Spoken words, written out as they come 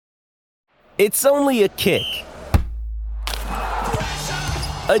It's only a kick,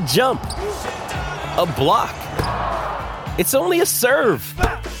 a jump, a block. It's only a serve.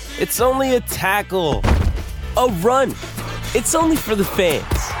 It's only a tackle, a run. It's only for the fans.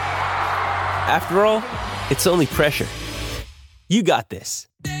 After all, it's only pressure. You got this.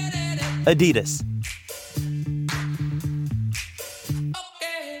 Adidas.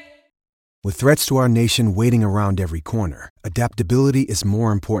 With threats to our nation waiting around every corner, adaptability is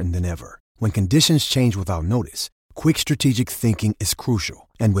more important than ever. When conditions change without notice, quick strategic thinking is crucial.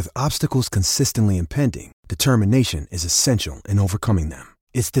 And with obstacles consistently impending, determination is essential in overcoming them.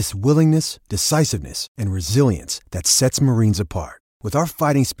 It's this willingness, decisiveness, and resilience that sets Marines apart. With our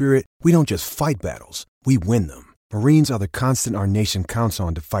fighting spirit, we don't just fight battles, we win them. Marines are the constant our nation counts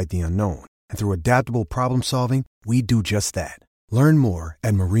on to fight the unknown. And through adaptable problem solving, we do just that. Learn more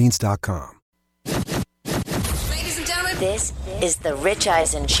at marines.com. Ladies and gentlemen, this is The Rich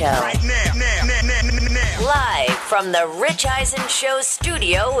Eisen Show. Right now. Live from The Rich Eisen Show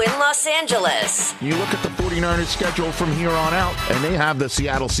studio in Los Angeles. You look at the 49ers schedule from here on out, and they have the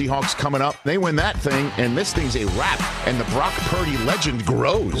Seattle Seahawks coming up. They win that thing, and this thing's a wrap, and the Brock Purdy legend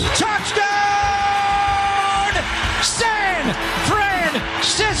grows. Touchdown! San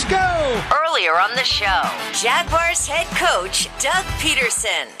Francisco! Earlier on the show, Jaguars head coach Doug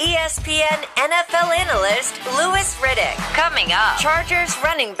Peterson, ESPN NFL analyst Louis Riddick. Coming up, Chargers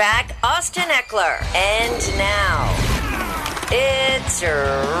running back Austin Ekeler. And now, it's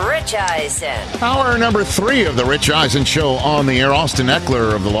Rich Eisen. Hour number 3 of the Rich Eisen Show on the air. Austin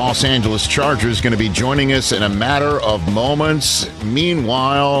Ekeler of the Los Angeles Chargers going to be joining us in a matter of moments.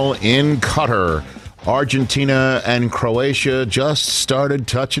 Meanwhile, in Qatar, Argentina and Croatia just started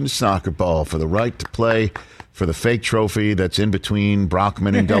touching the soccer ball for the right to play for the fake trophy that's in between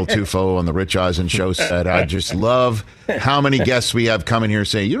Brockman and Del Tufo on the Rich Eisen Show set. I just love how many guests we have coming here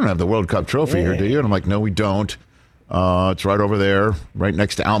saying, you don't have the World Cup trophy here, do you? And I'm like, no, we don't. It's right over there, right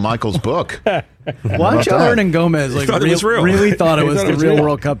next to Al Michaels' book. Watch Hernan Gomez really thought it was the real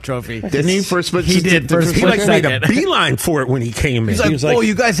World Cup trophy. Didn't he? For a split He did. For a He split made a second. beeline for it when he came in. He's like, oh,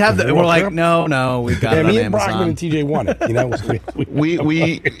 you guys have that. And we're like, no, we've got it on me and Amazon. Brockman and TJ won it. You know,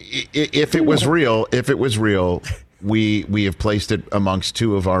 if it was real, we have placed it amongst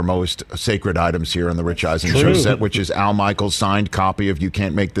 2 of our most sacred items here on the Rich Eisen Show set, which is Al Michaels' signed copy of "You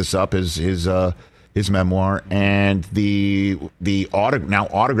Can't Make This Up," his memoir, and the now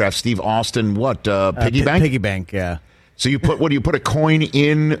autographed Steve Austin piggy bank? Piggy bank, yeah. So you put a coin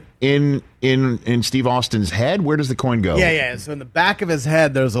in Steve Austin's head? Where does the coin go? Yeah. So in the back of his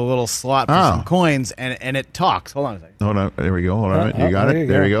head, there's a little slot for some coins, and it talks. Hold on a second. Hold on. There we go. Hold on. You got it.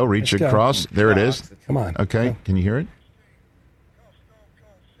 There you go. Reach Let's across. go. There it is. Come on. Okay. Can you hear it?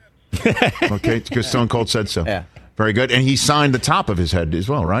 Okay. Because Stone Cold said so. Yeah. Very good. And he signed the top of his head as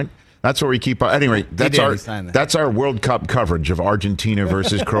well, right? That's where we keep our. Anyway, that's our World Cup coverage of Argentina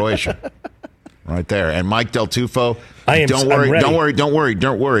versus Croatia, right there. And Mike Del Tufo, don't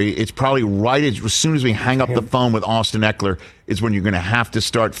worry. It's probably right as soon as we hang up the phone with Austin Ekeler is when you're going to have to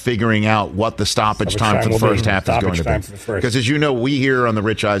start figuring out what the stoppage time for the first half is going to be. Because as you know, we here on the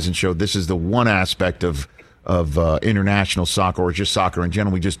Rich Eisen Show, this is the one aspect of international soccer or just soccer in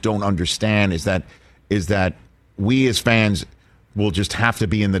general we just don't understand is that we as fans will just have to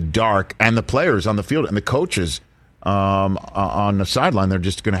be in the dark, and the players on the field and the coaches on the sideline, they're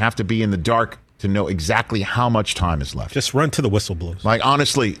just going to have to be in the dark to know exactly how much time is left. Just run to the whistle blows. Like,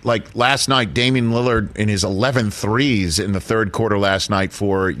 honestly, like last night, Damian Lillard in his 11 threes in the third quarter last night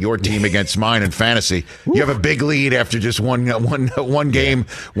for your team against mine in fantasy. You have a big lead after just one game,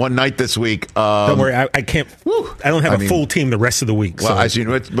 one night this week. Don't worry, I can't. I don't have a full team the rest of the week. Well,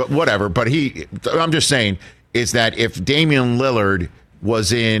 but whatever. But I'm just saying is that if Damian Lillard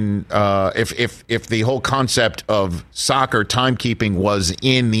was in if the whole concept of soccer timekeeping was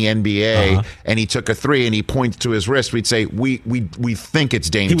in the NBA and he took a 3 and he points to his wrist, we'd say we think it's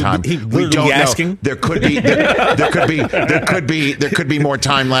Dame time. We don't know. There could be more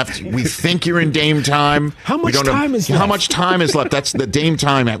time left. We think you're in Dame time. How much time is left? How much time is left? That's the Dame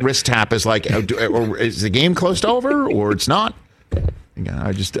time at wrist tap is like, or is the game close to over or it's not?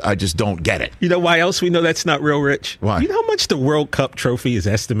 I just don't get it. You know why else we know that's not real, Rich? Why? You know how much the World Cup trophy is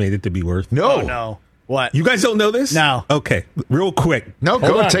estimated to be worth? No. Oh, no. What? You guys don't know this? No. Okay, real quick. No,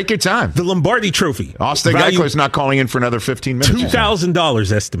 go take your time. The Lombardi Trophy. Austin Ekeler's not calling in for another 15 minutes.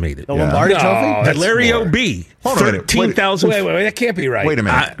 $2,000 estimated. The Lombardi Trophy? Valerio B. Hold on a minute. $13,000. Wait, that can't be right. Wait a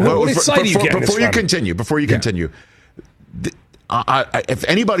minute. What site are you getting this from? Before you continue, if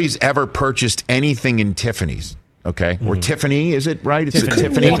anybody's ever purchased anything in Tiffany's, Okay, or Tiffany, is it right? It's Tiffany. a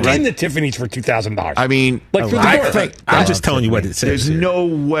Tiffany. Walk in the Tiffany's for $2,000. I mean, I'm just telling you what it says. There's no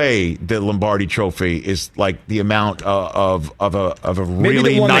way the Lombardi Trophy is like the amount of a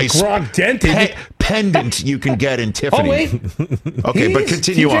really nice pendant you can get in Tiffany. Oh wait, okay, but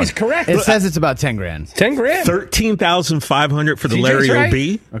continue on. Correct. It says it's about $10,000. $10,000. 13,500 for the Larry right.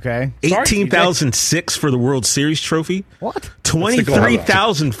 OB. Okay. 18,006 for the World Series trophy. What?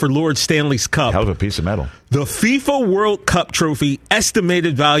 23,000 for Lord Stanley's Cup. Hell of a piece of metal. The FIFA World Cup trophy,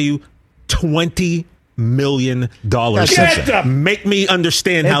 estimated value $20 million. Make me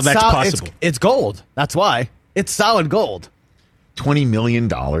understand how that's possible. It's gold. That's why. It's solid gold. $20 million.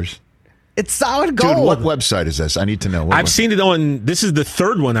 It's solid gold. Dude, what website is this? I need to know. I've seen it on. This is the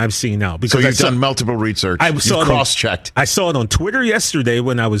third one I've seen now. Because so you've done multiple research. You've cross-checked. I saw it on Twitter yesterday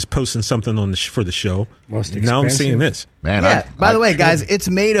when I was posting something on for the show. Now I'm seeing this. Man, yeah. By the way, guys, it's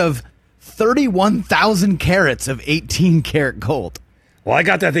made of 31,000 carats of 18-karat gold. Well, I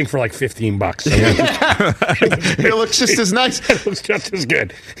got that thing for like $15. It looks just as nice. It looks just as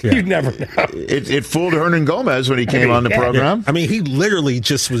good. Yeah. You'd never know. It fooled Hernan Gomez when he came on the program. Yeah. I mean, he literally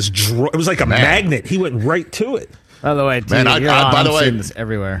just was. It was like a magnet. He went right to it. By the way, by the way, seeing this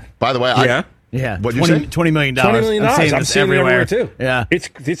everywhere. By the way, yeah. What did you say? $20 million. $20 million. I'm seeing everywhere too. Yeah.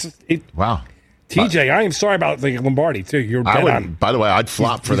 Wow. TJ, I am sorry about the Lombardi too. You're dead on. By the way, I'd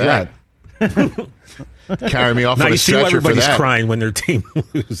flop for that. Right. Carry me off on a stretcher for everybody's that. Crying when their team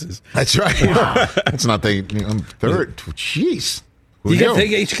loses. That's right. That's not the third. Jeez. You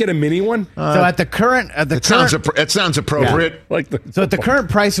each get a mini one. So at the current, it sounds appropriate. Yeah. So at the current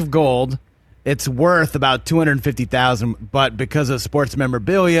price of gold, it's worth about $250,000. But because of sports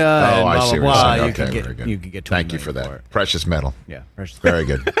memorabilia, and blah blah blah, you can get $20 Thank you for that. For it. Precious metal. Yeah, precious. Very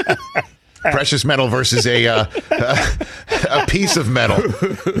good. Precious metal versus a piece of metal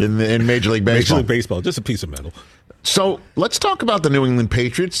in Major League Baseball. Major League Baseball, just a piece of metal. So let's talk about the New England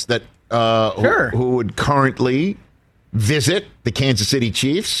Patriots that who would currently visit the Kansas City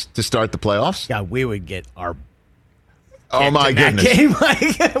Chiefs to start the playoffs. Yeah, we would get our. Oh my goodness! Game.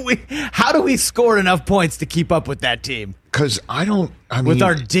 How do we score enough points to keep up with that team? Because with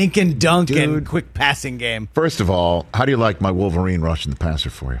our dink and dunk and quick passing game. First of all, how do you like my Wolverine rushing the passer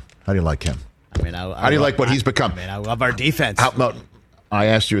for you? How do you like him? I mean, how do you like what he's become? I love our defense. I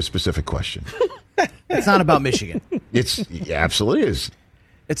asked you a specific question. It's not about Michigan. It absolutely is.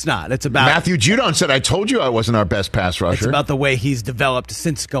 It's not. It's about Matthew Judon said, "I told you I wasn't our best pass rusher." It's about the way he's developed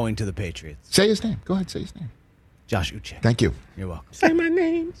since going to the Patriots. Say his name. Go ahead, say his name. Josh Uche. Thank you. You're welcome. Say my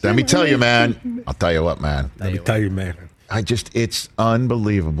name. Let me tell you, man. I'll tell you what, man. Let me tell you, man. It's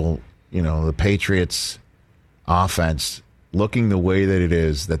unbelievable. You know, the Patriots offense looking the way that it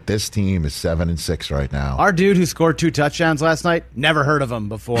is, that this team is 7-6 right now. Our dude who scored 2 touchdowns last night, never heard of him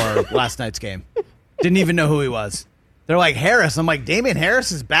before last night's game. Didn't even know who he was. They're like, Harris. I'm like, Damian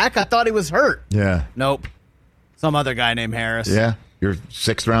Harris is back? I thought he was hurt. Yeah. Nope. Some other guy named Harris. Yeah. Your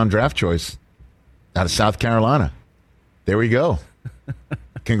 6th-round draft choice out of South Carolina. There we go.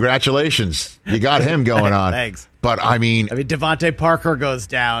 Congratulations. You got him going on. Thanks. But, I mean, Devontae Parker goes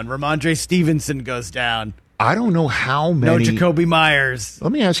down. Ramondre Stevenson goes down. I don't know how many. No Jacoby Myers.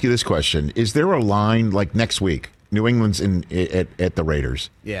 Let me ask you this question. Is there a line like next week? New England's at the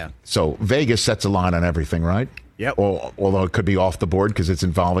Raiders. Yeah. So Vegas sets a line on everything, right? Yep. Although it could be off the board because it's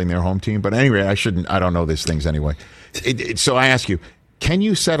involving their home team. But anyway, I don't know these things anyway. So I ask you, can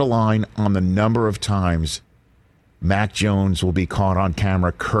you set a line on the number of times Mac Jones will be caught on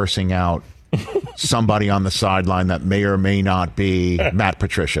camera cursing out somebody on the sideline that may or may not be Matt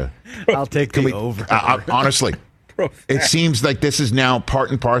Patricia? I'll take the over. Honestly, it seems like this is now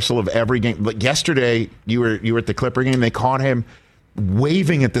part and parcel of every game. Like yesterday, you were at the Clipper game. They caught him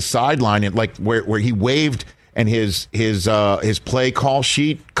waving at the sideline, and like where he waved, and his play call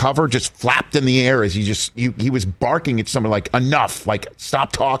sheet cover just flapped in the air as he was barking at somebody like, enough, like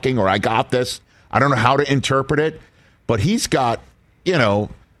stop talking, or I got this. I don't know how to interpret it, but he's got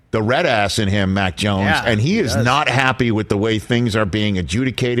the red ass in him, Mac Jones, and he is not happy with the way things are being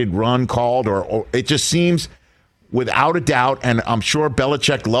adjudicated, run, called, or it just seems, without a doubt, and I'm sure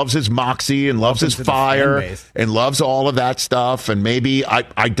Belichick loves his moxie and loves his fire and loves all of that stuff, and maybe,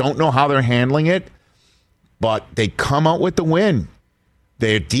 I don't know how they're handling it, but they come out with the win.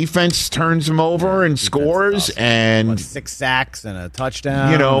 Their defense turns them over and scores, and 6 sacks and a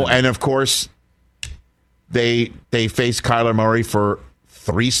touchdown. And of course, they face Kyler Murray for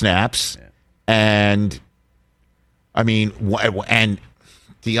 3 snaps, and and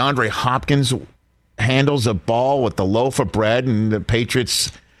DeAndre Hopkins handles a ball with the loaf of bread, and the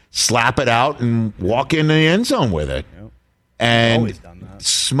Patriots slap it out and walk in the end zone with it. And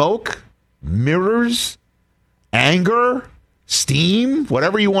smoke, mirrors, anger, steam,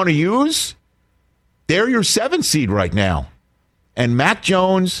 whatever you want to use, they're your 7 seed right now. And Mac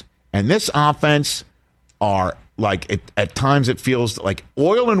Jones and this offense are like, at times it feels like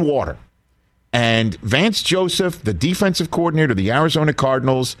oil and water. And Vance Joseph, the defensive coordinator of the Arizona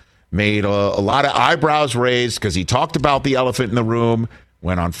Cardinals, made a lot of eyebrows raised because he talked about the elephant in the room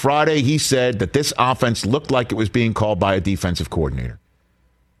when on Friday he said that this offense looked like it was being called by a defensive coordinator.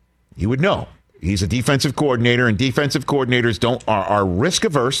 You would know. He's a defensive coordinator, and defensive coordinators are risk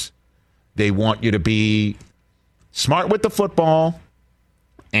averse. They want you to be smart with the football,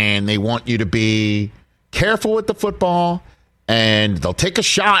 and they want you to be careful with the football, and they'll take a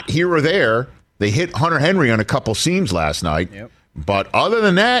shot here or there. They hit Hunter Henry on a couple seams last night. Yep. But other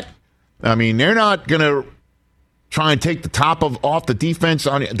than that, I mean, they're not going to try and take the top off the defense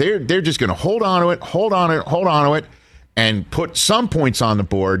on it. They're just going to hold on to it, and put some points on the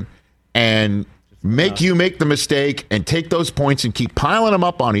board and make you make the mistake and take those points and keep piling them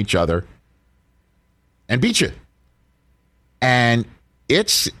up on each other and beat you. And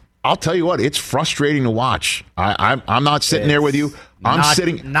I'll tell you what, it's frustrating to watch. I'm not sitting there with you.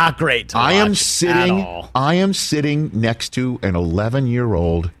 Not great to watch at all. I am sitting next to an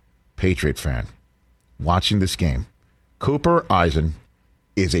 11-year-old Patriot fan watching this game. Cooper Eisen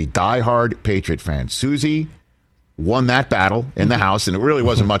is a diehard Patriot fan. Susie won that battle in the house, and it really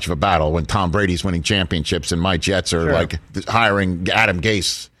wasn't much of a battle when Tom Brady's winning championships and my Jets are like hiring Adam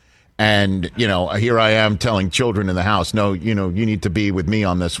Gase. And, here I am telling children in the house, no, you need to be with me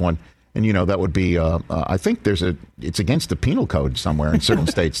on this one. And, that would be, I think it's against the penal code somewhere in certain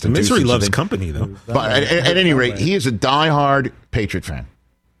states. Misery loves company, though. But at any rate, he is a diehard Patriot fan.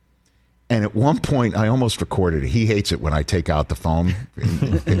 And at one point, I almost recorded it. He hates it when I take out the phone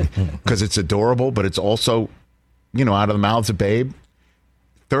because it's adorable, but it's also, out of the mouths of babe.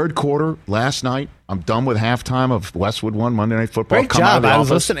 Third quarter last night, I'm done with halftime of Westwood 1 Monday Night Football. Great job. I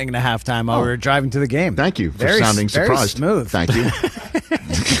was listening to halftime while we were driving to the game. Thank you for sounding surprised. Very smooth. Thank you.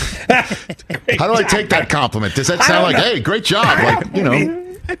 How do I take that compliment? Does that sound like, hey, great job?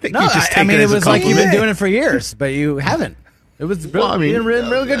 I think it was like you've been doing it for years, but you haven't. It was really,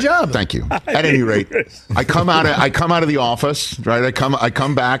 really good job. Thank you. At any rate, I come out of the office, right? I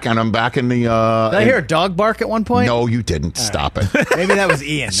come back, and I'm back in the. Did I hear a dog bark at one point? No, you didn't. Stop it. Maybe that was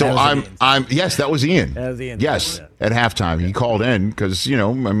Ian. So yes, that was Ian. That was Ian. Yes, at halftime he called in because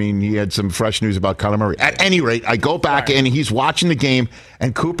he had some fresh news about Kyler Murray. At any rate, I go back in. He's watching the game,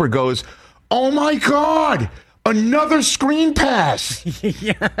 and Cooper goes, "Oh my God! Another screen pass."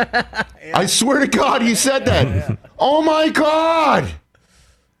 I swear to God, he said that. Yeah. Oh, my God.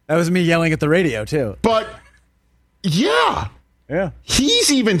 That was me yelling at the radio, too. But, yeah.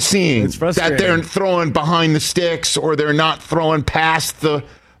 He's even seeing that they're throwing behind the sticks or they're not throwing past the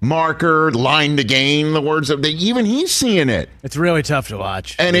marker, line to gain, the words of even he's seeing it. It's really tough to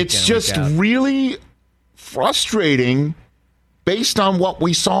watch. And it's just really frustrating based on what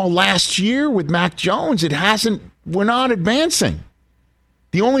we saw last year with Mac Jones. We're not advancing.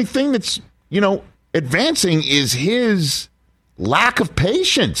 The only thing that's, advancing is his lack of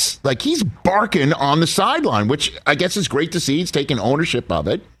patience. Like he's barking on the sideline, which I guess is great to see. He's taking ownership of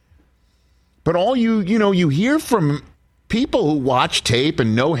it. But all you hear from people who watch tape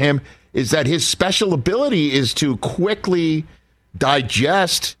and know him is that his special ability is to quickly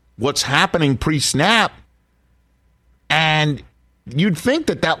digest what's happening pre-snap. And you'd think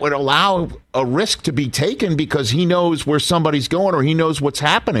that would allow a risk to be taken because he knows where somebody's going or he knows what's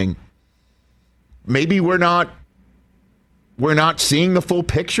happening. Maybe we're not seeing the full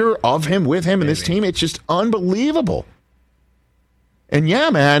picture of him with him and this team. It's just unbelievable. And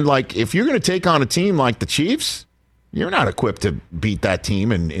yeah, man, like if you're going to take on a team like the Chiefs, you're not equipped to beat that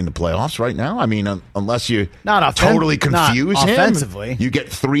team in the playoffs right now. I mean, unless you totally confuse him. Offensively. You get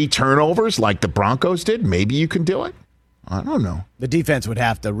 3 turnovers like the Broncos did. Maybe you can do it. I don't know. The defense would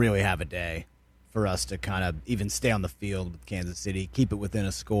have to really have a day for us to kind of even stay on the field with Kansas City, keep it within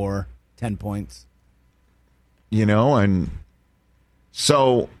a score, 10 points. And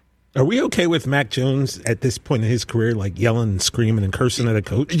so... Are we okay with Mac Jones at this point in his career, like yelling and screaming and cursing at a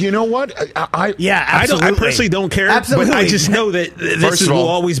coach? You know what? Absolutely. I personally don't care, absolutely. But I just know that this will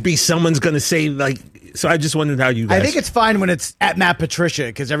always be someone's going to say, like, so I just wondered how you guys... I think it's fine when it's at Matt Patricia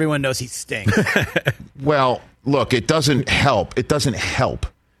because everyone knows he stinks. Well, look, it doesn't help. It doesn't help,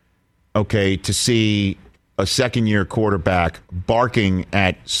 okay, to see a second-year quarterback barking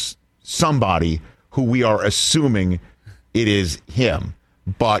at somebody who we are assuming it is him.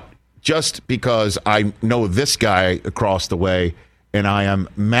 But just because I know this guy across the way and I am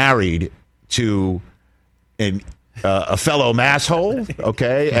married to an a fellow masshole,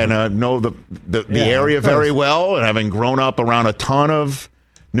 okay, and know the area very well, and having grown up around a ton of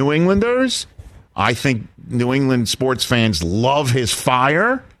New Englanders, I think New England sports fans love his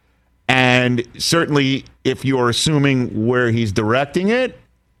fire. And certainly, if you're assuming where he's directing it,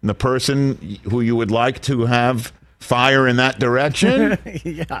 the person who you would like to have fire in that direction,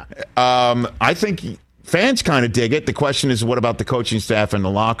 I think fans kind of dig it. The question is, what about the coaching staff and the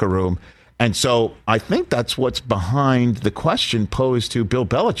locker room? And so I think that's what's behind the question posed to Bill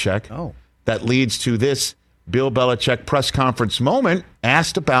Belichick that leads to this Bill Belichick press conference moment,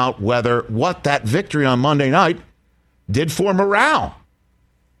 asked about what that victory on Monday night did for morale.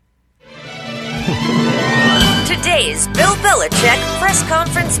 Today's Bill Belichick press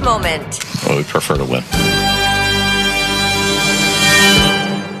conference moment. Well, we prefer to win.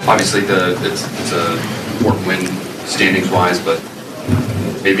 Obviously, it's a important win standings-wise, but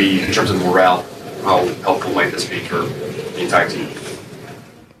maybe in terms of morale, how helpful might this be for the entire team?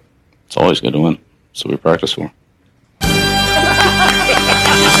 It's always good to win, so we practice for.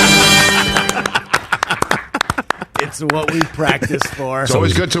 It's what we practice for. It's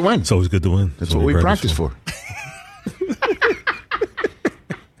always good to win. It's always good to win. That's what we practice for.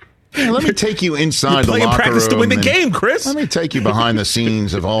 Let me take you inside the locker room. Practice to win the game, Chris. Let me take you behind the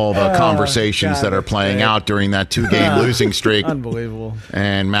scenes of all the conversations that are playing out during that 2-game losing streak. Unbelievable.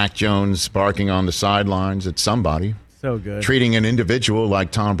 And Mac Jones barking on the sidelines at somebody. So good. Treating an individual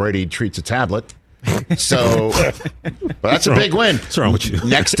like Tom Brady treats a tablet. So, but that's a big win. What's wrong with you?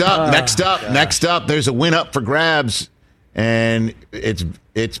 Next up, there's a win up for grabs. And it's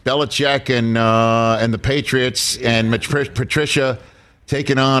Belichick and the Patriots and Patricia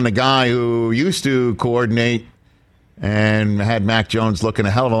taking on a guy who used to coordinate and had Mac Jones looking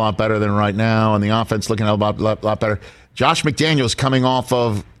a hell of a lot better than right now, and the offense looking a lot better. Josh McDaniels coming off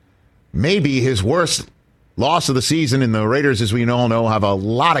of maybe his worst loss of the season, and the Raiders, as we all know, have a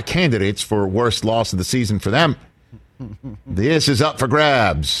lot of candidates for worst loss of the season for them. This is up for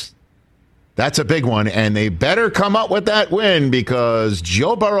grabs. That's a big one, and they better come up with that win because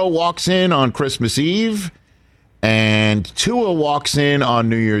Joe Burrow walks in on Christmas Eve, and Tua walks in on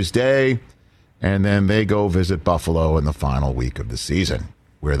New Year's Day, and then they go visit Buffalo in the final week of the season,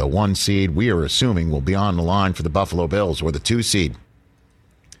 where the 1 seed, we are assuming, will be on the line for the Buffalo Bills, or the 2 seed.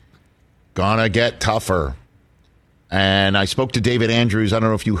 Gonna get tougher. And I spoke to David Andrews. I don't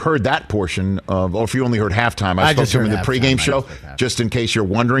know if you heard that portion of, or if you only heard halftime. I spoke to him in the pregame show. Just in case you're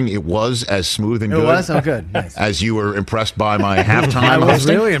wondering, it was as smooth and good. It was? Oh, good. Nice. As you were impressed by my halftime. I was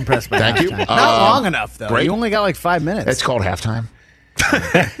hosting. really impressed by Thank halftime. you. Not long enough, though. Great. You only got like 5 minutes. It's called halftime.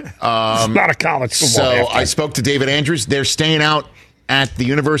 It's not a college football halftime. I spoke to David Andrews. They're staying out at the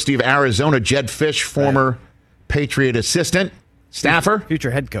University of Arizona. Jed Fish, former Patriot assistant. Staffer.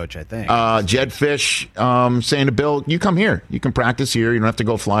 Future head coach, I think. Jed Fish saying to Bill, you come here. You can practice here. You don't have to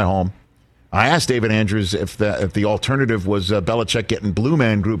go fly home. I asked David Andrews if the alternative was Belichick getting Blue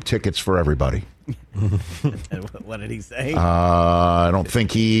Man Group tickets for everybody. What did he say? I don't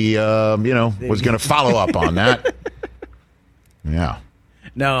think he, was going to follow up on that. Yeah.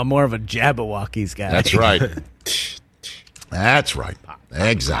 No, I'm more of a Jabberwockies guy. That's right. That's right.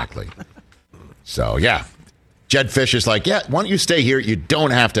 Exactly. So, yeah. Jed Fish is like, yeah, why don't you stay here? You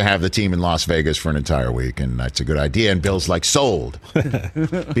don't have to have the team in Las Vegas for an entire week, and that's a good idea. And Bill's like, sold.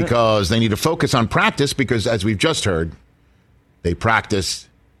 Because they need to focus on practice because, as we've just heard, they practice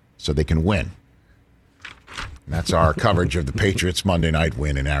so they can win. And that's our coverage of the Patriots' Monday night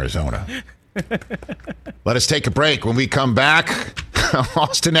win in Arizona. Let us take a break. When we come back,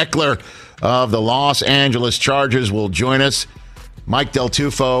 Austin Ekeler of the Los Angeles Chargers will join us. Mike Del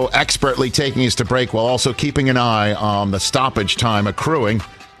Tufo expertly taking us to break while also keeping an eye on the stoppage time accruing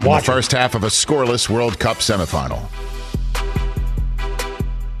in the first half of a scoreless World Cup semifinal.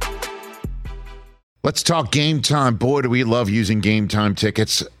 Let's talk Game Time. Boy, do we love using Game Time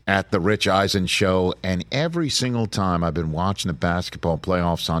tickets at the Rich Eisen Show. And every single time I've been watching the basketball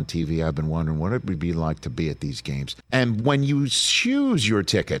playoffs on TV, I've been wondering what it would be like to be at these games. And when you choose your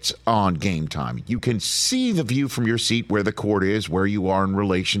tickets on Game Time, you can see the view from your seat where the court is, where you are in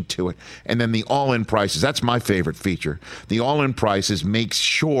relation to it. And then the all-in prices. That's my favorite feature. The all-in prices makes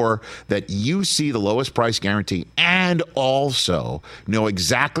sure that you see the lowest price guarantee and also know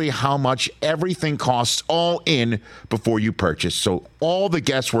exactly how much everything costs all in before you purchase. So all the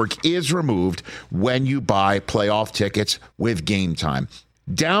guesswork is removed when you buy playoff tickets with Game Time.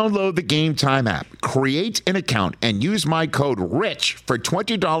 Download the Game Time app, create an account, and use my code RICH for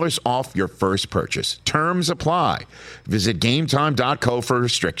 $20 off your first purchase. Terms apply. Visit GameTime.co for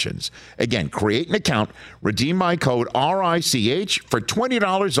restrictions. Again, create an account, redeem my code RICH for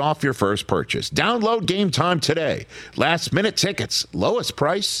 $20 off your first purchase. Download Game Time today. Last minute tickets, lowest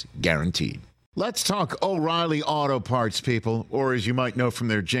price guaranteed. Let's talk O'Reilly Auto Parts, people, or as you might know from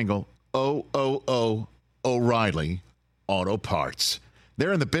their jingle, O'Reilly Auto Parts.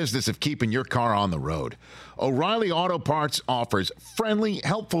 They're in the business of keeping your car on the road. O'Reilly Auto Parts offers friendly,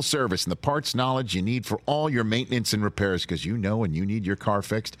 helpful service and the parts knowledge you need for all your maintenance and repairs, because you know when you need your car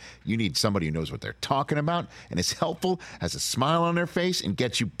fixed, you need somebody who knows what they're talking about and is helpful, has a smile on their face, and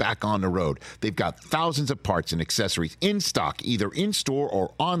gets you back on the road. They've got thousands of parts and accessories in stock, either in-store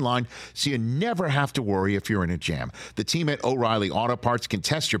or online, so you never have to worry if you're in a jam. The team at O'Reilly Auto Parts can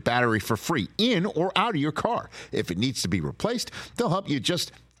test your battery for free in or out of your car. If it needs to be replaced, they'll help you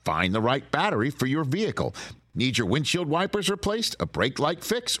just find the right battery for your vehicle. Need your windshield wipers replaced, a brake light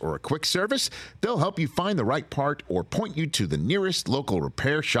fix, or a quick service? They'll help you find the right part or point you to the nearest local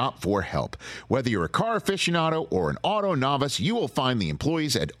repair shop for help. Whether you're a car aficionado or an auto novice, you will find the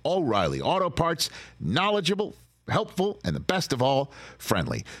employees at O'Reilly Auto Parts knowledgeable, helpful, and the best of all,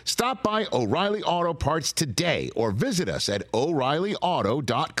 friendly. Stop by O'Reilly Auto Parts today or visit us at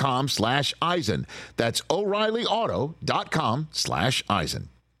O'ReillyAuto.com/Eisen. That's O'ReillyAuto.com/Eisen.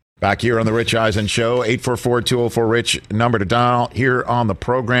 Back here on the Rich Eisen Show, 844-204-RICH, number to dial here on the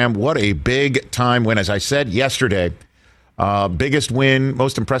program. What a big time win. As I said yesterday, biggest win,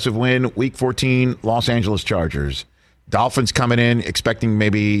 most impressive win, Week 14, Los Angeles Chargers. Dolphins coming in, expecting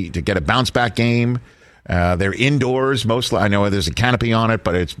maybe to get a bounce-back game. They're indoors, mostly. I know there's a canopy on it,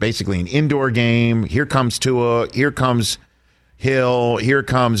 but it's basically an indoor game. Here comes Tua, here comes Hill, here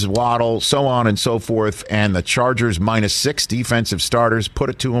comes Waddle, so on and so forth. And the Chargers -6 defensive starters,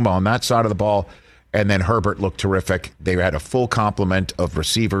 put it to them on that side of the ball. And then Herbert looked terrific. They had a full complement of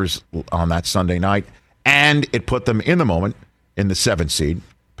receivers on that Sunday night. And it put them in the moment in the 7th seed.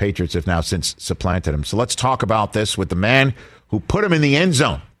 Patriots have now since supplanted him. So let's talk about this with the man who put him in the end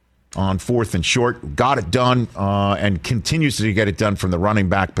zone on 4th and short, got it done, and continues to get it done from the running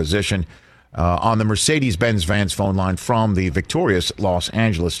back position. On the Mercedes-Benz Vans phone line from the victorious Los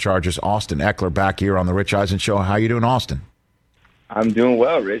Angeles Chargers, Austin Ekeler, back here on the Rich Eisen Show. How you doing, Austin? I'm doing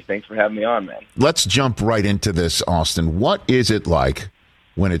well, Rich. Thanks for having me on, man. Let's jump right into this, Austin. What is it like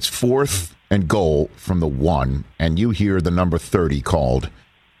when it's 4th and goal from the 1 and you hear the number 30 called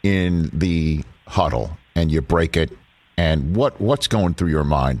in the huddle and you break it? And what's going through your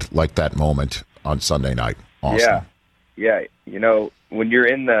mind like that moment on Sunday night, Austin? Yeah. You know, when you're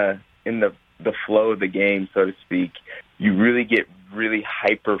in the flow of the game, so to speak, you really get really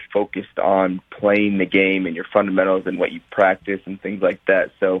hyper focused on playing the game and your fundamentals and what you practice and things like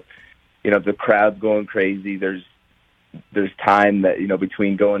that. So, you know, the crowd's going crazy. There's time that, you know,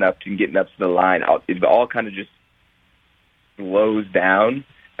 between going up and getting up to the line, it all kind of just slows down,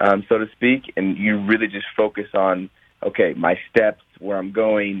 so to speak, and you really just focus on, okay, my steps, where I'm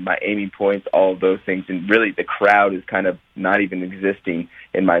going, my aiming points, all of those things. And really the crowd is kind of not even existing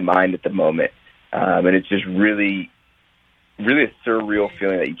in my mind at the moment. And it's just really, really a surreal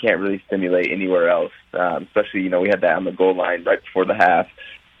feeling that you can't really simulate anywhere else. Especially, you know, we had that on the goal line right before the half.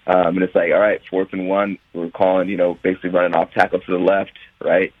 And it's like, all right, 4th and 1, we're calling, you know, basically running off tackle to the left,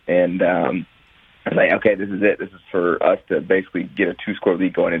 right? And I'm like, okay, this is it. This is for us to basically get a 2-score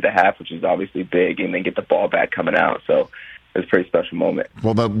lead going into half, which is obviously big, and then get the ball back coming out. So it was a pretty special moment.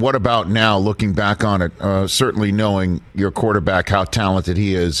 Well, but what about now, looking back on it, certainly knowing your quarterback, how talented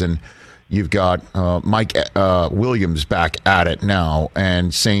he is, and you've got Mike Williams back at it now,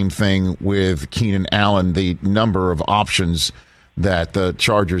 and same thing with Keenan Allen. The number of options that the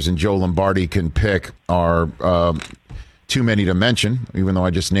Chargers and Joe Lombardi can pick are too many to mention, even though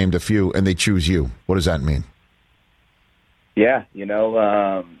I just named a few, and they choose you. What does that mean? Yeah, you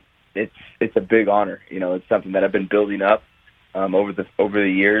know, it's a big honor. You know, it's something that I've been building up over the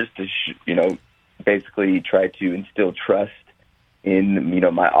years to you know, basically try to instill trust in, you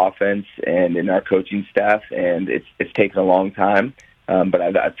know, my offense and in our coaching staff, and it's taken a long time, but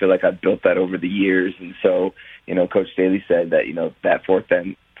I feel like I've built that over the years. And so, you know, Coach Staley said that, you know, that 4th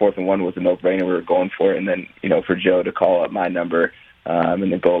and 1 was a no-brainer. We were going for it, and then, you know, for Joe to call up my number in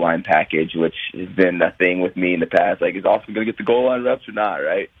the goal line package, which has been a thing with me in the past, like, is Austin going to get the goal line reps or not,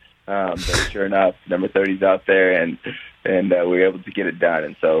 right? But sure enough, number 30's out there, and we were able to get it done.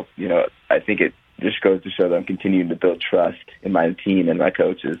 And so, you know, I think it just goes to show that I'm continuing to build trust in my team and my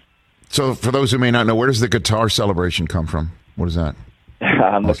coaches. So for those who may not know, where does the guitar celebration come from? What is that?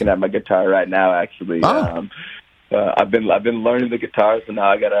 I'm looking at my guitar right now, actually. Oh. I've been learning the guitar, so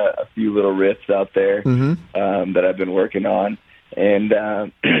now I got a few little riffs out there that I've been working on. And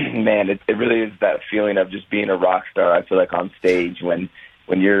man, it really is that feeling of just being a rock star. I feel like on stage when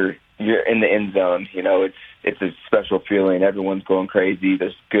you're in the end zone, it's a special feeling. Everyone's going crazy.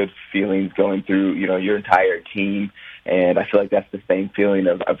 There's good feelings going through, your entire team. And I feel like that's the same feeling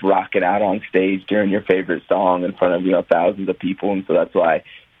of rocking out on stage during your favorite song in front of, thousands of people. And so that's why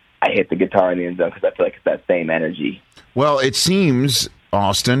I hit the guitar in the end zone, because I feel like it's that same energy. Well, it seems,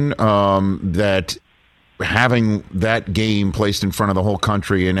 Austin, that having that game placed in front of the whole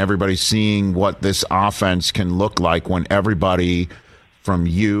country and everybody seeing what this offense can look like when everybody from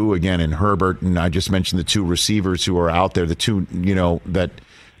you, again, and Herbert, and I just mentioned the two receivers who are out there, the two,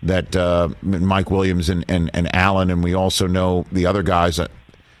 that Mike Williams and Allen, and we also know the other guys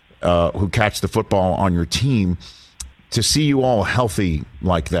who catch the football on your team. To see you all healthy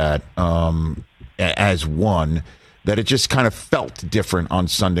like that as one, that it just kind of felt different on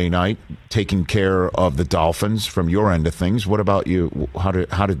Sunday night, taking care of the Dolphins from your end of things. What about you? How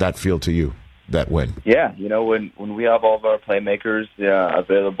did that feel to you, that win? Yeah, when we have all of our playmakers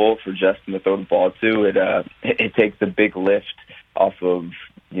available for Justin to throw the ball to, it takes a big lift off of,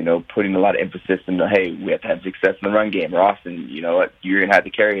 putting a lot of emphasis into, hey, we have to have success in the run game. Or Austin, you're going to have to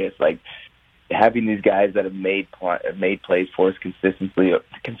carry us. Like, having these guys that have made plays for us consistently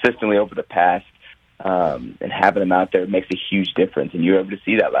over the past, and having them out there makes a huge difference. And you were able to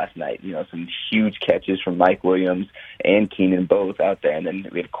see that last night. Some huge catches from Mike Williams and Keenan both out there. And then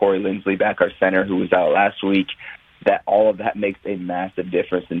we had Corey Lindsley back, our center, who was out last week. All of that makes a massive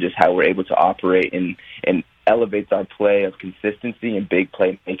difference in just how we're able to operate and elevates our play of consistency and big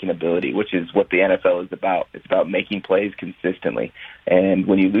play-making ability, which is what the NFL is about. It's about making plays consistently. And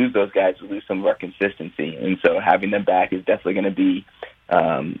when you lose those guys, you lose some of our consistency. And so having them back is definitely going to be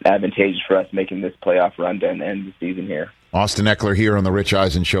advantageous for us making this playoff run to the end of the season here. Austin Ekeler here on the Rich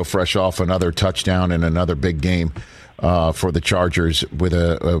Eisen Show, fresh off another touchdown and another big game for the Chargers with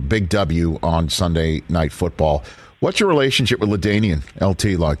a big W on Sunday Night Football. What's your relationship with LaDainian,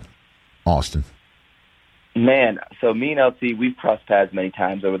 LT, like, Austin? Man, so me and LT, we've crossed paths many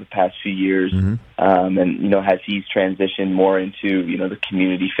times over the past few years. And, as he's transitioned more into, the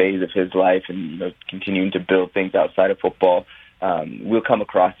community phase of his life and, continuing to build things outside of football, we'll come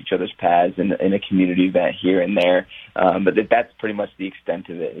across each other's paths in a community event here and there. But that's pretty much the extent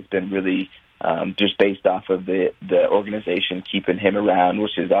of it. It's been really just based off of the organization keeping him around,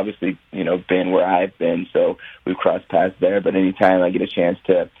 which has obviously, been where I've been. So we've crossed paths there. But anytime I get a chance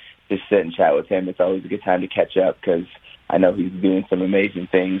to just sit and chat with him, it's always a good time to catch up, because I know he's doing some amazing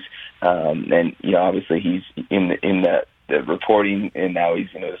things. And, obviously he's in the reporting, and now he's,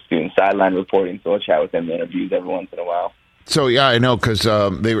 doing sideline reporting. So I'll chat with him in interviews every once in a while. So, yeah, I know, because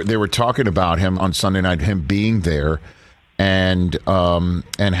they were talking about him on Sunday night, him being there, and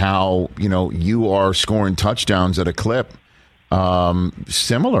how, you are scoring touchdowns at a clip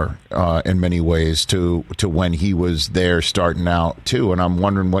similar in many ways to when he was there starting out, too. And I'm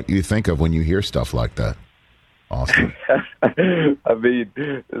wondering what you think of when you hear stuff like that, Austin. I mean,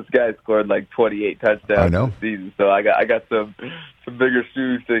 this guy scored like 28 touchdowns this season, so I got some bigger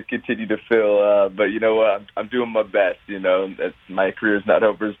shoes to continue to fill. But you know what? I'm doing my best. My career's not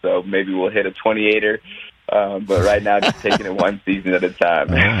over, so maybe we'll hit a 28er. But right now, just taking it one season at a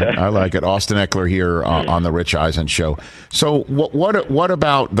time. I like it. Austin Ekeler here on the Rich Eisen Show. So, what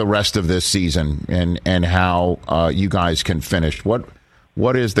about the rest of this season and how you guys can finish?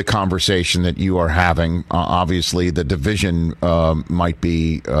 What is the conversation that you are having? Obviously, the division might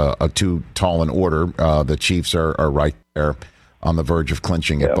be too tall an order. The Chiefs are right there on the verge of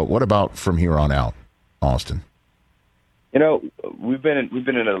clinching it. But what about from here on out, Austin? We've been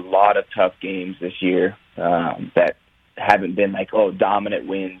in a lot of tough games this year that haven't been like, dominant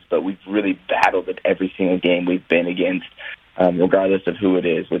wins, but we've really battled at every single game we've been against, regardless of who it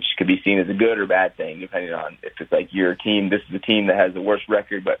is, which could be seen as a good or bad thing, depending on if it's like your team. This is the team that has the worst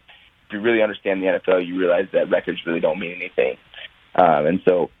record, but if you really understand the NFL, you realize that records really don't mean anything. And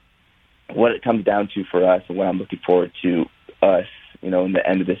so what it comes down to for us, and what I'm looking forward to us, in the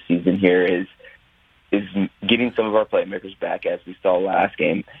end of this season here is getting some of our playmakers back, as we saw last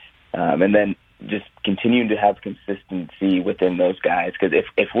game, and then just continuing to have consistency within those guys. Because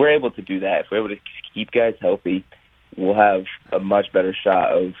if we're able to do that, if we're able to keep guys healthy, we'll have a much better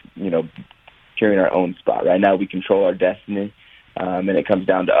shot of, securing our own spot. Right now, we control our destiny, and it comes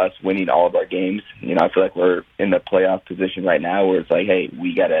down to us winning all of our games. I feel like we're in the playoff position right now where it's like, hey,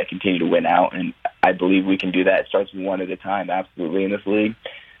 we got to continue to win out, and I believe we can do that. It starts one at a time, absolutely, in this league.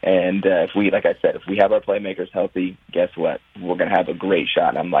 And if we have our playmakers healthy, guess what? We're going to have a great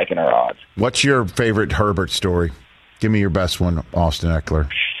shot. I'm liking our odds. What's your favorite Herbert story? Give me your best one, Austin Ekeler.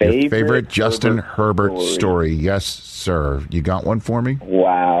 Your favorite Justin Herbert story. Yes, sir. You got one for me?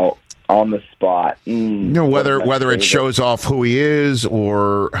 Wow. On the spot. Whether it shows off who he is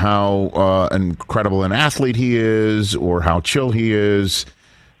or how incredible an athlete he is or how chill he is.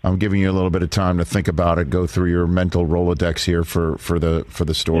 I'm giving you a little bit of time to think about it. Go through your mental Rolodex here for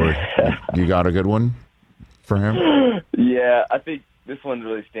the story. You got a good one for him? Yeah, I think this one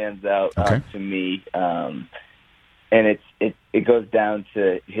really stands out to me. And it goes down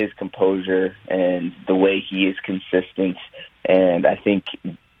to his composure and the way he is consistent. And I think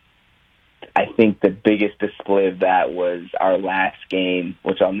the biggest display of that was our last game,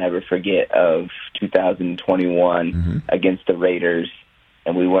 which I'll never forget, of 2021 against the Raiders.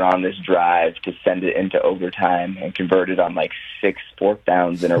 And we went on this drive to send it into overtime and converted on like 6 4th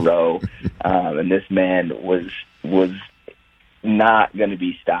downs in a row. And this man was not going to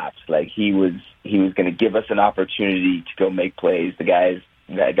be stopped. Like he was going to give us an opportunity to go make plays. The guys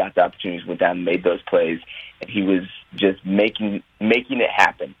that got the opportunities went down and made those plays, and he was just making it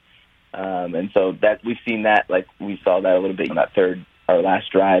happen. And so that we've seen that, like we saw that a little bit on that our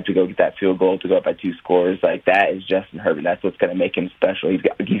last drive to go get that field goal to go up by 2 scores. Like that is Justin Herbert. That's what's going to make him special. He's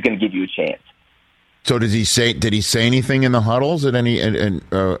going to give you a chance. So did he say anything in the huddles at any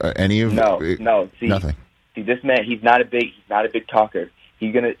of? No. See, nothing. See, this man, he's not a big talker.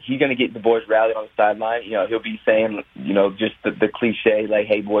 He's gonna get the boys rallied on the sideline. You know, he'll be saying, you know, just the cliche like,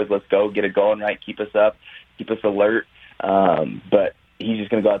 "Hey boys, let's go, get it going, right? Keep us up, keep us alert." But he's just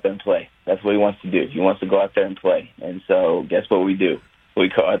gonna go out there and play. That's what he wants to do. He wants to go out there and play. And so, guess what we do? We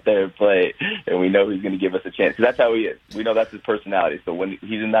go out there and play, and we know he's going to give us a chance. Because that's how he is. We know that's his personality. So when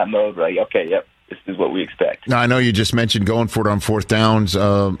he's in that mode, we're like, okay, yep, this is what we expect. Now, I know you just mentioned going for it on 4th downs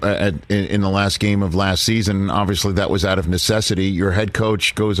in the last game of last season. Obviously, that was out of necessity. Your head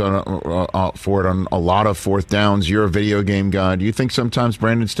coach goes on for it on a lot of 4th downs. You're a video game guy. Do you think sometimes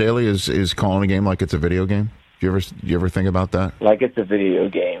Brandon Staley is calling a game like it's a video game? Do you ever think about that? Like it's a video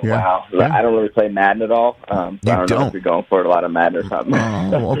game. Yeah. Wow. Yeah. I don't really play Madden at all. So I don't know if you're going for it, a lot of Madden or something.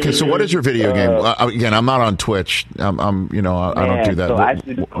 Oh, okay. So what is your video game? Again, I'm not on Twitch. I don't do that. So I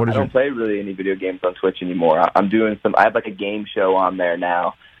don't play really any video games on Twitch anymore. I'm doing I have like a game show on there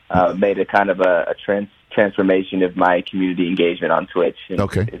now. Made a kind of a transformation of my community engagement on Twitch.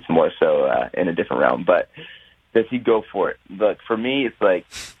 Okay. It's more so in a different realm. But does he go for it? But for me, it's like,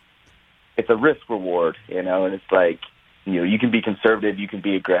 it's a risk reward, you know, and it's like, you know, you can be conservative, you can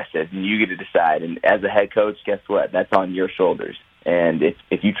be aggressive, and you get to decide. And as a head coach, guess what? That's on your shoulders. And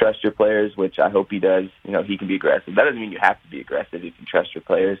if you trust your players, which I hope he does, you know, he can be aggressive. That doesn't mean you have to be aggressive if you trust your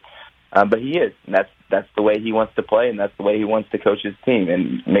players. But he is, and that's the way he wants to play, and that's the way he wants to coach his team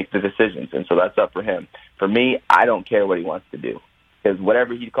and make the decisions. And so that's up for him. For me, I don't care what he wants to do. Because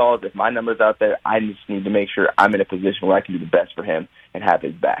whatever he calls, if my number's out there, I just need to make sure I'm in a position where I can do the best for him and have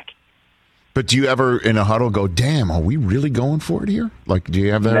his back. But do you ever, in a huddle, go, damn, are we really going for it here? Like, do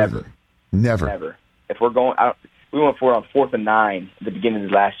you have that? Never. If we're going out, we went for it on 4th and 9 at the beginning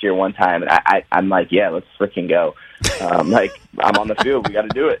of last year one time, and I'm like, yeah, let's freaking go. Like, I'm on the field. We got to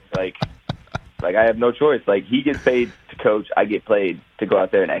do it. Like I have no choice. Like, he gets paid to coach. I get paid to go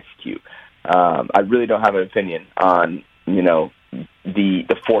out there and execute. I really don't have an opinion on, you know, the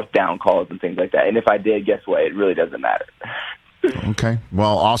 4th down calls and things like that. And if I did, guess what? It really doesn't matter. Okay.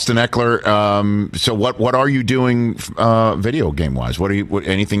 Well, Austin Ekeler, so what are you doing video game wise? What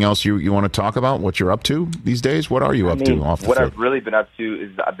anything else you want to talk about? What you're up to these days? What are you up to off the What field? I've really been up to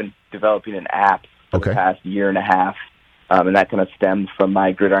is I've been developing an app for the past year and a half, and that kind of stems from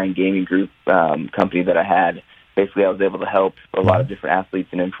my Gridiron Gaming Group company that I had. Basically, I was able to help a lot of different athletes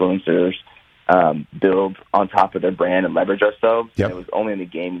and influencers build on top of their brand and leverage ourselves. Yep. And it was only in the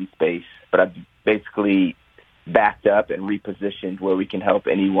gaming space, but I've basically backed up and repositioned where we can help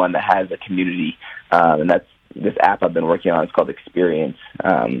anyone that has a community. And that's this app I've been working on. It's called Experience,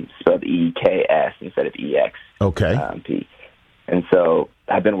 spelled EKS instead of EX. Okay. P. And so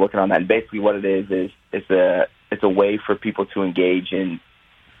I've been working on that. And basically what it is it's a way for people to engage in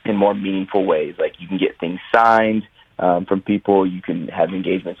more meaningful ways. Like you can get things signed from people. You can have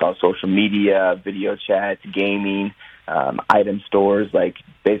engagements on social media, video chats, gaming, item stores. Like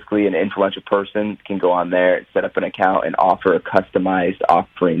basically an influential person can go on there and set up an account and offer customized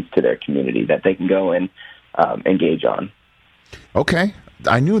offerings to their community that they can go and engage on. Okay.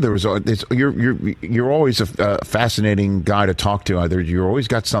 I knew there was. You're always a fascinating guy to talk to. Either you always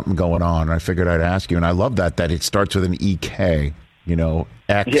got something going on. I figured I'd ask you, and I love that it starts with an EK.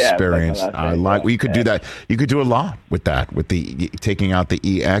 experience. Yeah, you could do that. You could do a lot with that, with the taking out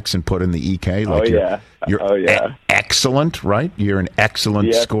the EX and put in the EK. You're excellent, right? You're an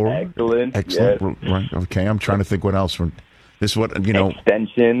excellent scorer. Excellent. Yes. Right. Okay, I'm trying to think what else. This is what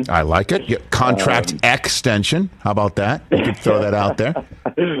extension. I like it. Yeah, contract extension. How about that? You could throw that out there.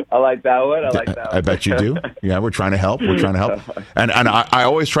 I like that one. I bet you do. Yeah, we're trying to help. And I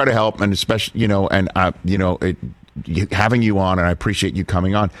always try to help, and especially having you on, and I appreciate you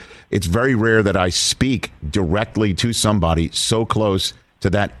coming on. It's very rare that I speak directly to somebody so close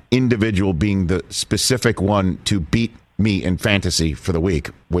to that individual being the specific one to beat me in fantasy for the week,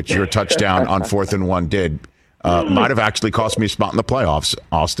 which your touchdown on 4th and 1 did. Might have actually cost me a spot in the playoffs,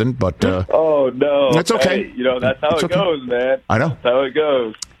 Austin, but oh no, that's okay. Hey, that's how it goes, man. I know. That's how it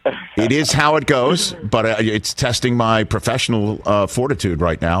goes. It is how it goes, but it's testing my professional fortitude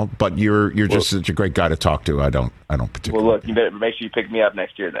right now. But you're just such a great guy to talk to. I don't particularly. Well, look, you better make sure you pick me up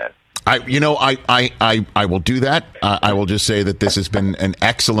next year, then. I will do that. I will just say that this has been an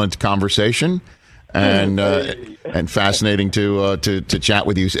excellent conversation. And fascinating to chat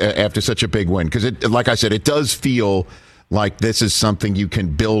with you after such a big win, because like I said, it does feel like this is something you can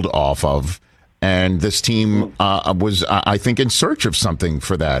build off of, and this team was, I think, in search of something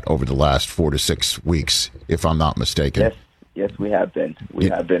for that over the last 4 to 6 weeks, if I'm not mistaken. Yes, we have been. We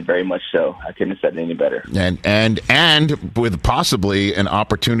have been very much so. I couldn't have said it any better. And with possibly an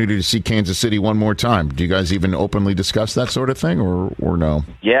opportunity to see Kansas City one more time. Do you guys even openly discuss that sort of thing, or no?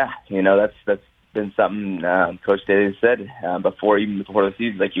 Yeah, that's been something Coach Daly said before the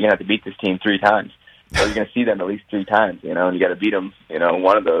season. Like, you're gonna have to beat this team 3 times, or you're gonna see them at least 3 times. And you got to beat them.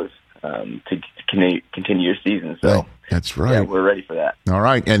 One of those to continue your season. So that's right. Yeah, we're ready for that. All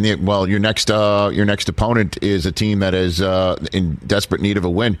right, and your next opponent is a team that is in desperate need of a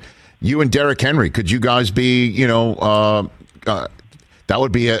win. You and Derrick Henry, could you guys be? That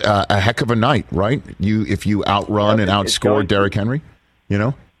would be a heck of a night, right? If you outrun and outscore Derrick Henry,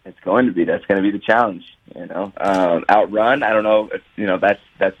 It's going to be. That's going to be the challenge. Outrun. I don't know.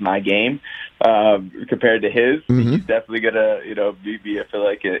 That's my game compared to his. Mm-hmm. He's definitely going to be I feel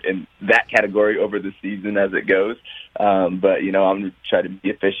like in that category over the season as it goes. But I'm going to try to be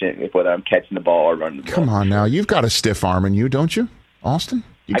efficient with whether I'm catching the ball or running the ball. Come on now, you've got a stiff arm in you, don't you, Austin?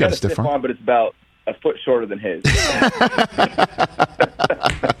 I got a stiff arm, but it's about a foot shorter than his.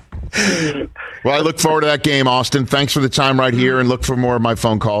 Well, I look forward to that game, Austin. Thanks for the time right here, and look for more of my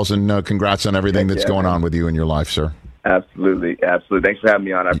phone calls, and congrats on everything that's going on with you in your life, sir. Absolutely. Thanks for having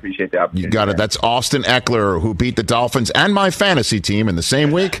me on. I appreciate the opportunity. You got it. That's Austin Ekeler, who beat the Dolphins and my fantasy team in the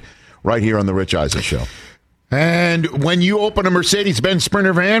same week, right here on the Rich Eisen Show. And when you open a Mercedes-Benz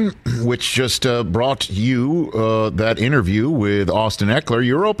Sprinter van, which just brought you that interview with Austin Ekeler,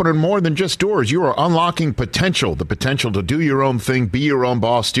 you're opening more than just doors. You are unlocking potential, the potential to do your own thing, be your own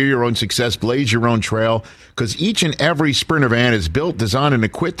boss, steer your own success, blaze your own trail, because each and every Sprinter van is built, designed, and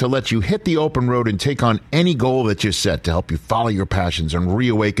equipped to let you hit the open road and take on any goal that you set, to help you follow your passions and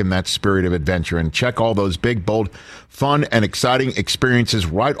reawaken that spirit of adventure and check all those big, bold, fun, and exciting experiences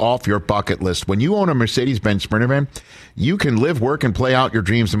right off your bucket list. When you own a Mercedes-Benz Sprinter van, you can live, work, and play out your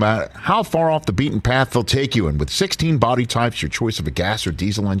dreams no matter how far off the beaten path they'll take you. And with 16 body types, your choice of a gas or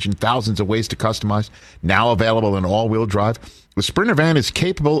diesel engine, thousands of ways to customize, now available in all-wheel drive, the Sprinter van is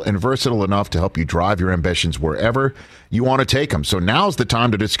capable and versatile enough to help you drive your ambitions wherever you want to take them. So now's the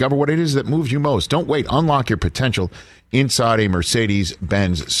time to discover what it is that moves you most. Don't wait. Unlock your potential inside a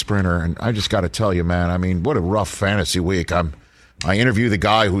Mercedes-Benz Sprinter. And I just got to tell you, man, I mean, what a rough fantasy week. I interview the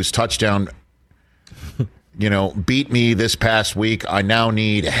guy whose touchdown beat me this past week. I now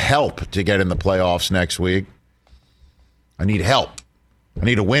need help to get in the playoffs next week. I need help. I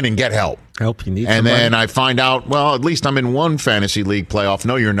need to win and get help. Help, you need And somebody. then I find out, well, at least I'm in one fantasy league playoff.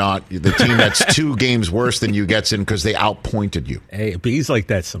 No, you're not. The team that's 2 games worse than you gets in because they outpointed you. Hey, but he's like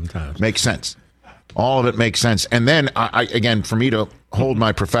that sometimes. Makes sense. All of it makes sense. And then, again, for me to hold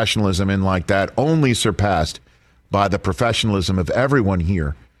my professionalism in like that, only surpassed by the professionalism of everyone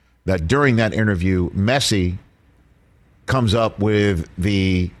here, that during that interview, Messi comes up with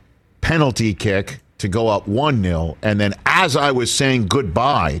the penalty kick to go up 1-0, and then as I was saying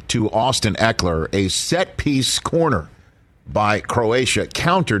goodbye to Austin Ekeler, a set-piece corner by Croatia,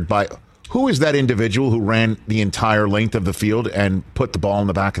 countered by, who is that individual who ran the entire length of the field and put the ball in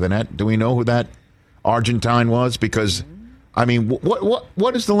the back of the net? Do we know who that Argentine was? Because, I mean,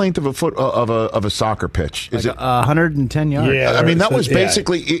 what is the length of a foot of a soccer pitch? Is like 110 yards? Yeah, I mean, that was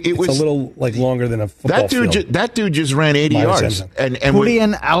basically it was a little longer than a football field. That dude just ran 80 yards. And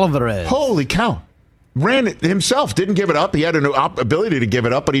Julian Alvarez. Holy cow. Ran it himself, didn't give it up. He had an ability to give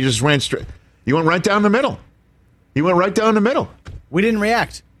it up, but he just ran straight. He went right down the middle. We didn't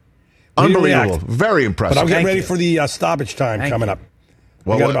react. Unbelievable. Very impressive. But I'm getting ready for the stoppage time coming up.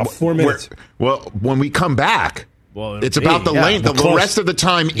 We got about 4 minutes. Well, when we come back, it's about the length. The rest of the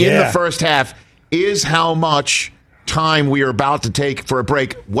time in the first half is how much time we are about to take for a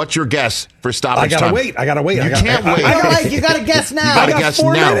break. What's your guess for stoppage time? I gotta wait. You can't wait. You gotta guess now. You gotta guess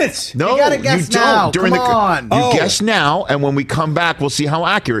 4 now. minutes. No, you gotta guess now. Come on. You guess now, and when we come back, we'll see how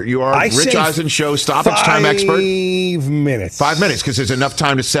accurate you are. Rich Eisen Show stoppage time expert. 5 minutes. 5 minutes, because there's enough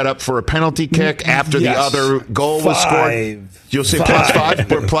time to set up for a penalty kick after the other goal was scored. You'll say plus 5?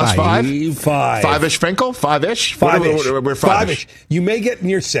 Plus 5? 5. 5-ish, Finkel? 5-ish? 5-ish. We're 5-ish. You may get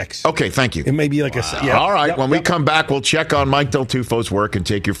near 6. Okay, thank you. It may be like a 6. Yeah. All right, when we come back, we'll check on Mike Del Tufo's work and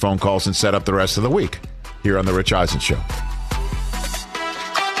take your phone calls and set up the rest of the week here on The Rich Eisen Show.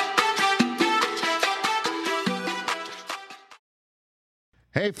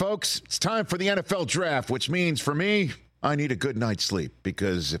 Hey, folks, it's time for the NFL Draft, which means for me, I need a good night's sleep,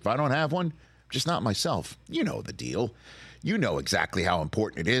 because if I don't have one, I'm just not myself. You know the deal. You know exactly how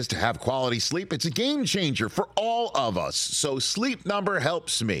important it is to have quality sleep. It's a game changer for all of us. So Sleep Number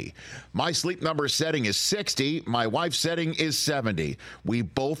helps me. My Sleep Number setting is 60. My wife's setting is 70. We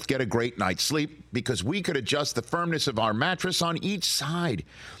both get a great night's sleep because we could adjust the firmness of our mattress on each side.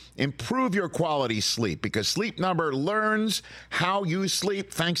 Improve your quality sleep because Sleep Number learns how you sleep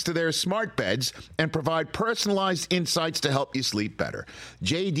thanks to their smart beds and provide personalized insights to help you sleep better.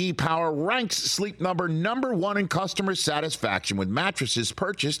 J.D. Power ranks Sleep Number #1 in customer satisfaction with mattresses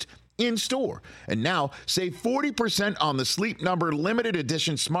purchased in store. And now, save 40% on the Sleep Number limited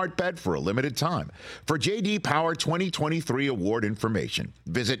edition smart bed for a limited time. For J.D. Power 2023 award information,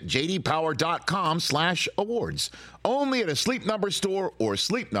 visit jdpower.com/awards. Only at a Sleep Number store or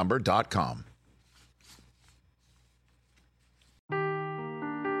sleepnumber.com.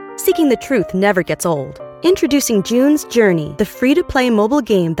 Seeking the truth never gets old. Introducing June's Journey, the free-to-play mobile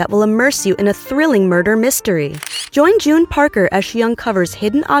game that will immerse you in a thrilling murder mystery. Join June Parker as she uncovers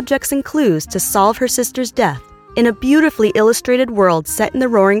hidden objects and clues to solve her sister's death in a beautifully illustrated world set in the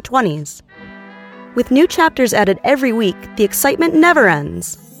Roaring '20s. With new chapters added every week, the excitement never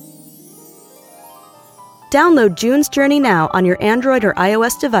ends. Download June's Journey now on your Android or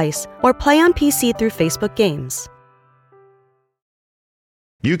iOS device, or play on PC through Facebook Games.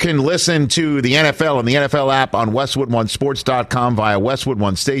 You can listen to the NFL and the NFL app on WestwoodOneSports.com via Westwood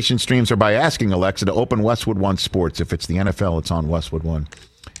One station streams, or by asking Alexa to open Westwood One Sports. If it's the NFL, it's on Westwood One.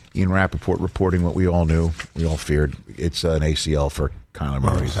 Ian Rappaport reporting what we all knew, we all feared. It's an ACL for Kyler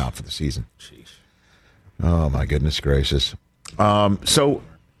Murray. He's out for the season. Jeez. Oh, my goodness gracious. So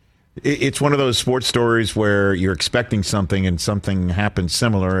it's one of those sports stories where you're expecting something and something happens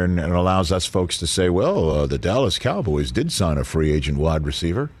similar, and it allows us folks to say, well, the Dallas Cowboys did sign a free agent wide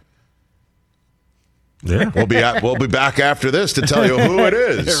receiver. Yeah, we'll be back after this to tell you who it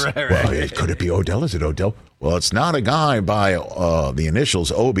is. Right. Well, could it be Odell? Is it Odell? Well, it's not a guy by the initials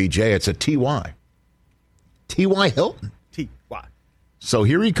OBJ. It's a TY. T.Y. Hilton. T.Y. So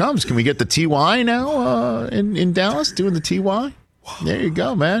here he comes. Can we get the TY now in Dallas doing the TY? There you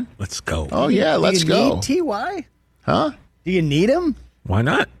go, man. Let's go. Oh, yeah, let's go. Do you need T.Y.? Huh? Do you need him? Why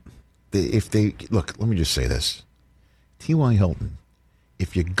not? Look, let me just say this. T.Y. Hilton,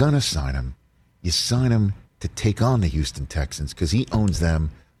 if you're going to sign him, you sign him to take on the Houston Texans because he owns them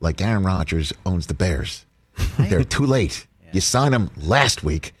like Aaron Rodgers owns the Bears. They're too late. Yeah. You sign him last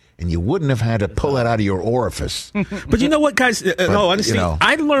week, and you wouldn't have had to pull it out of your orifice. But you know what, guys? Honestly,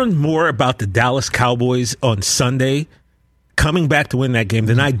 I learned more about the Dallas Cowboys on Sunday coming back to win that game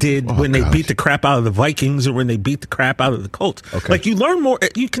than I did when they beat the crap out of the Vikings or when they beat the crap out of the Colts. Okay. Like, you learn more.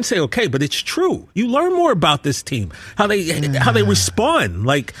 You can say, okay, but it's true. You learn more about this team, how they respond.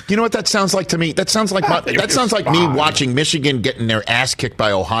 Like, you know what that sounds like to me? That sounds like me watching Michigan getting their ass kicked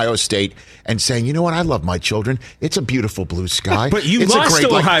by Ohio State and saying, you know what? I love my children. It's a beautiful blue sky. But you lost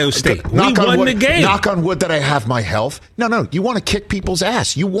to Ohio State. We won the game. Knock on wood that I have my health. No. You want to kick people's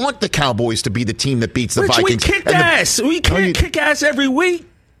ass. You want the Cowboys to be the team that beats the Vikings. We kicked ass. We can't kick ass every week.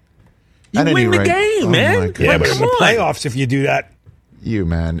 You win the game, man. Yeah, but in the playoffs, if you do that,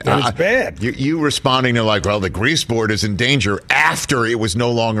 it's bad. You responding to like, well, the grease board is in danger after it was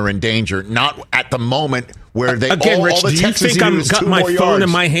no longer in danger, not at the moment where they again, Rich, all the do you think I've got my phone in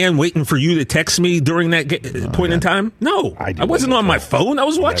my hand waiting for you to text me during that point in time? No, I wasn't on my phone. I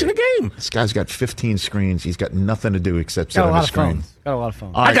was watching the game. This guy's got 15 screens. He's got nothing to do except sit on the screen. Got a lot of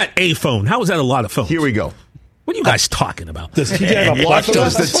phones. I got a phone. How is that a lot of phones? Here we go. What are you guys talking about? What does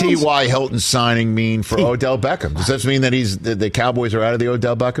the T.Y. Hilton signing mean for Odell Beckham? Does that mean that the Cowboys are out of the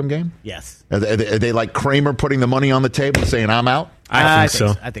Odell Beckham game? Yes. Are they like Kramer putting the money on the table saying, I'm out? I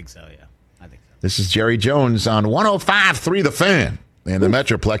think so, yeah. This is Jerry Jones on 105.3 The Fan. in the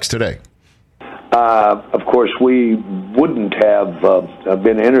Metroplex today. Of course, we wouldn't have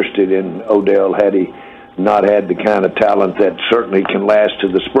been interested in Odell had he not had the kind of talent that certainly can last to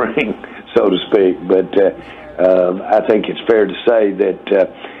the spring, so to speak. But I think it's fair to say that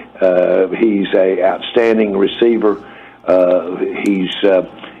he's an outstanding receiver. He's,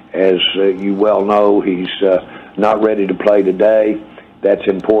 as you well know, he's not ready to play today. That's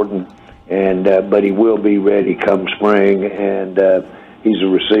important, and but he will be ready come spring, and he's a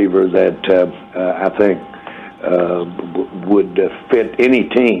receiver that I think would fit any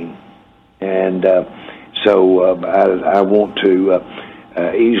team. And so I want to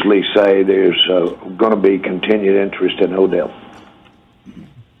easily say there's going to be continued interest in Odell.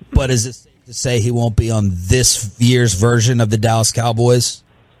 But is it safe to say he won't be on this year's version of the Dallas Cowboys?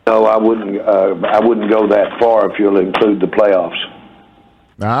 No, I wouldn't go that far if you'll include the playoffs.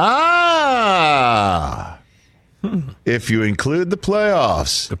 If you include the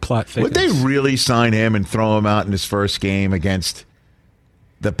playoffs. The plot thickens. Would they really sign him and throw him out in his first game against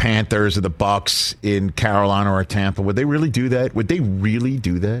the Panthers or the Bucs in Carolina or Tampa? Would they really do that? Would they really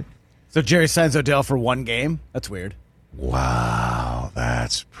do that? So Jerry signs Odell for one game? That's weird. Wow,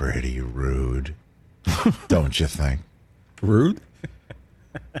 that's pretty rude. Don't you think? Rude?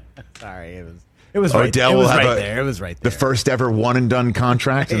 Sorry, it was right, Odell it was will have right there. It was right there. The first ever one and done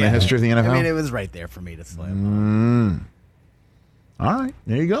contract in the history of the NFL. I mean, it was right there for me to slam. All right,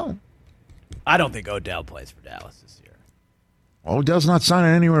 there you go. I don't think Odell plays for Dallas this year. Odell's not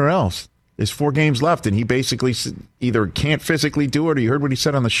signing anywhere else. There's 4 games left, and he basically either can't physically do it, or you heard what he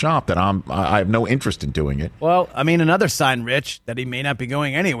said on the shop that I have no interest in doing it. Well, I mean, another sign, Rich, that he may not be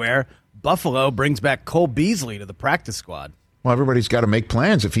going anywhere. Buffalo brings back Cole Beasley to the practice squad. Well, everybody's got to make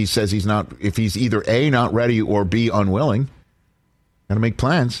plans. If he says he's not, if he's either A, not ready, or B, unwilling, got to make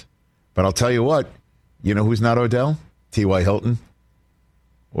plans. But I'll tell you what, you know who's not Odell? T.Y. Hilton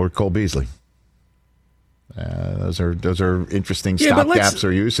or Cole Beasley. Those are interesting stopgaps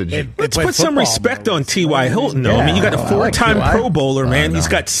or usage. Let's put some respect on T.Y. Hilton, though. I mean, you got a 4-time Pro Bowler, man. He's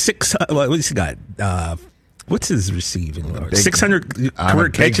got 6. What's he got? What's his receiving? 600 career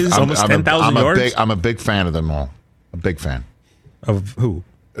catches, almost 10,000 yards. I'm a big fan of them all. A big fan. Of who?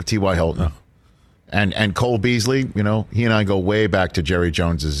 Of T.Y. Hilton. Oh. And Cole Beasley, you know, he and I go way back to Jerry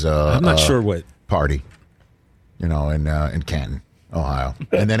Jones's I'm not sure what party, you know, in Canton, Ohio.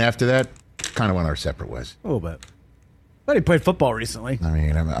 And then after that, kind of went our separate ways. A little bit. But he played football recently. I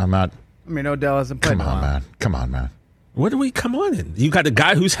mean, I'm not. I mean, Odell hasn't played. Come on, man. What do we come on in? You got a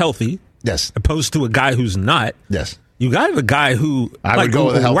guy who's healthy. Yes. Opposed to a guy who's not. Yes. You got a guy who I would go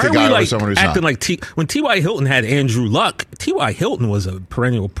with a healthy guy over someone who's acting not. Like when T.Y. Hilton had Andrew Luck. T.Y. Hilton was a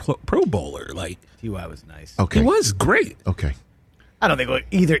perennial Pro Bowler. Like T.Y. was nice. Okay, he was great. Okay, I don't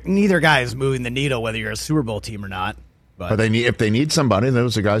think neither guy is moving the needle whether you're a Super Bowl team or not. But if they need somebody,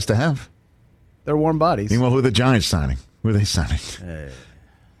 those are guys to have. They're warm bodies. Meanwhile, who are the Giants signing? Who are they signing?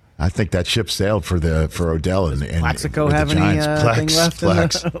 I think that ship sailed for Odell and Plaxico have the any Giants. thing left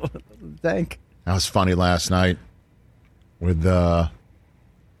in the tank? That was funny last night with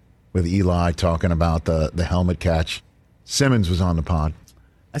Eli talking about the helmet catch. Simmons was on the pod.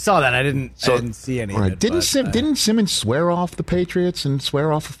 I saw that. I didn't see any. Right. Of it, Didn't Simmons swear off the Patriots and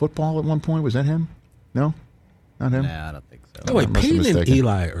swear off of football at one point? Was that him? No, not him. Nah, I don't think so. Oh, wait, Peyton and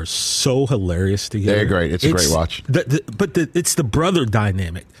Eli are so hilarious together. They're great. It's a great watch. But it's the brother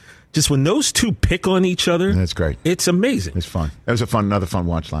dynamic. Just when those two pick on each other, that's great. It's amazing. It's fun. It was another fun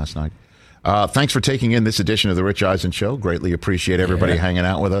watch last night. Thanks for taking in this edition of the Rich Eisen Show. Greatly appreciate everybody hanging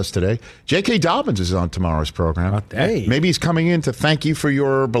out with us today. J.K. Dobbins is on tomorrow's program. Hey. Maybe he's coming in to thank you for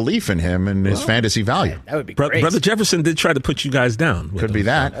your belief in him and his fantasy value. That would be great. Brother Jefferson did try to put you guys down. Could be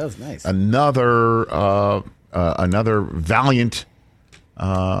that. That was nice. Another valiant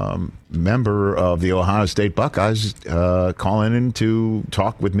member of the Ohio State Buckeyes calling in to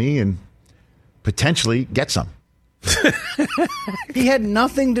talk with me and potentially get some. He had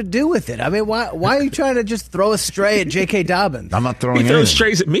nothing to do with it. I mean, why are you trying to just throw a stray at J.K. Dobbins? I'm not throwing He throws anything.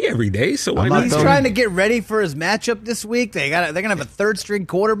 strays at me every day, so why not? He's trying to get ready for his matchup this week. They're gonna have a third string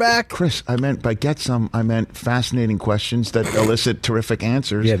quarterback. Chris, I meant by get some, I meant fascinating questions that elicit terrific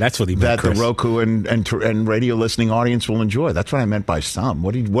answers. Yeah, that's what he meant, That Chris. the Roku and radio listening audience will enjoy. That's what I meant by some.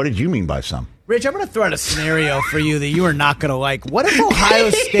 What did you mean by some? Rich, I'm going to throw out a scenario for you that you are not going to like. What if Ohio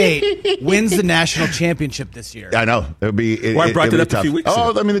State wins the national championship this year? I know. It would be. I brought it up a few weeks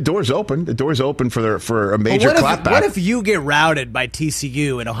ago. I mean, the door's open. The door's open for a major clapback. What if you get routed by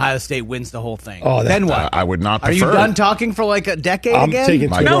TCU and Ohio State wins the whole thing? Oh, then what? I would not prefer. Are you done talking for like a decade again?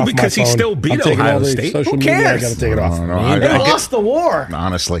 No, because he still beat Ohio State. Who cares? I got to take it off. They lost the war.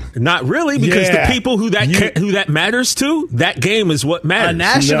 Honestly. Not really, because the people who that matters to, that game is what matters. A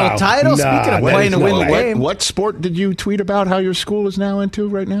national title? Speaking of playing to win the game. What sport did you tweet about how your school is now into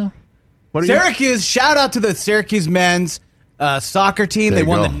right now? What are Syracuse, shout out to the Syracuse men's soccer team. They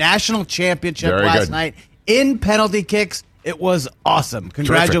won the national championship last night in penalty kicks. It was awesome.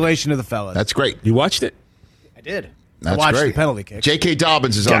 Congratulations to the fellas. That's great. You watched it? I did. That's I watched great. the penalty kick. J.K.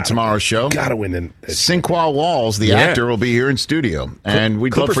 Dobbins is on tomorrow's show. Gotta win in. Sinqua Walls, the actor, will be here in studio. And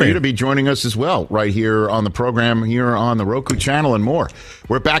we'd love for you to be joining us as well right here on the program, here on the Roku channel and more.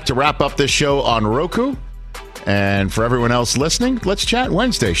 We're back to wrap up this show on Roku. And for everyone else listening, let's chat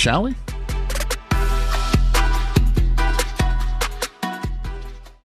Wednesday, shall we?